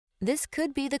This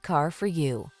could be the car for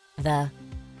you. The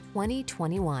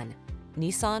 2021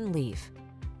 Nissan Leaf.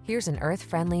 Here's an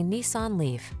earth-friendly Nissan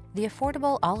Leaf, the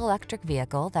affordable all-electric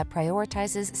vehicle that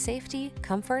prioritizes safety,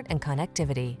 comfort, and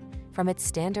connectivity. From its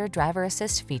standard driver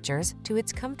assist features to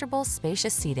its comfortable,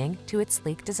 spacious seating to its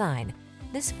sleek design,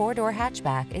 this four-door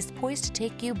hatchback is poised to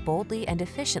take you boldly and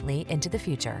efficiently into the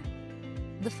future.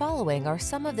 The following are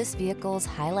some of this vehicle's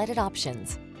highlighted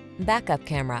options: backup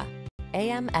camera,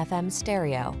 AM/FM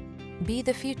stereo. Be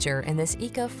the future in this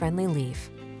eco-friendly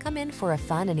Leaf. Come in for a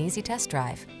fun and easy test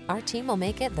drive. Our team will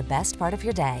make it the best part of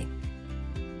your day.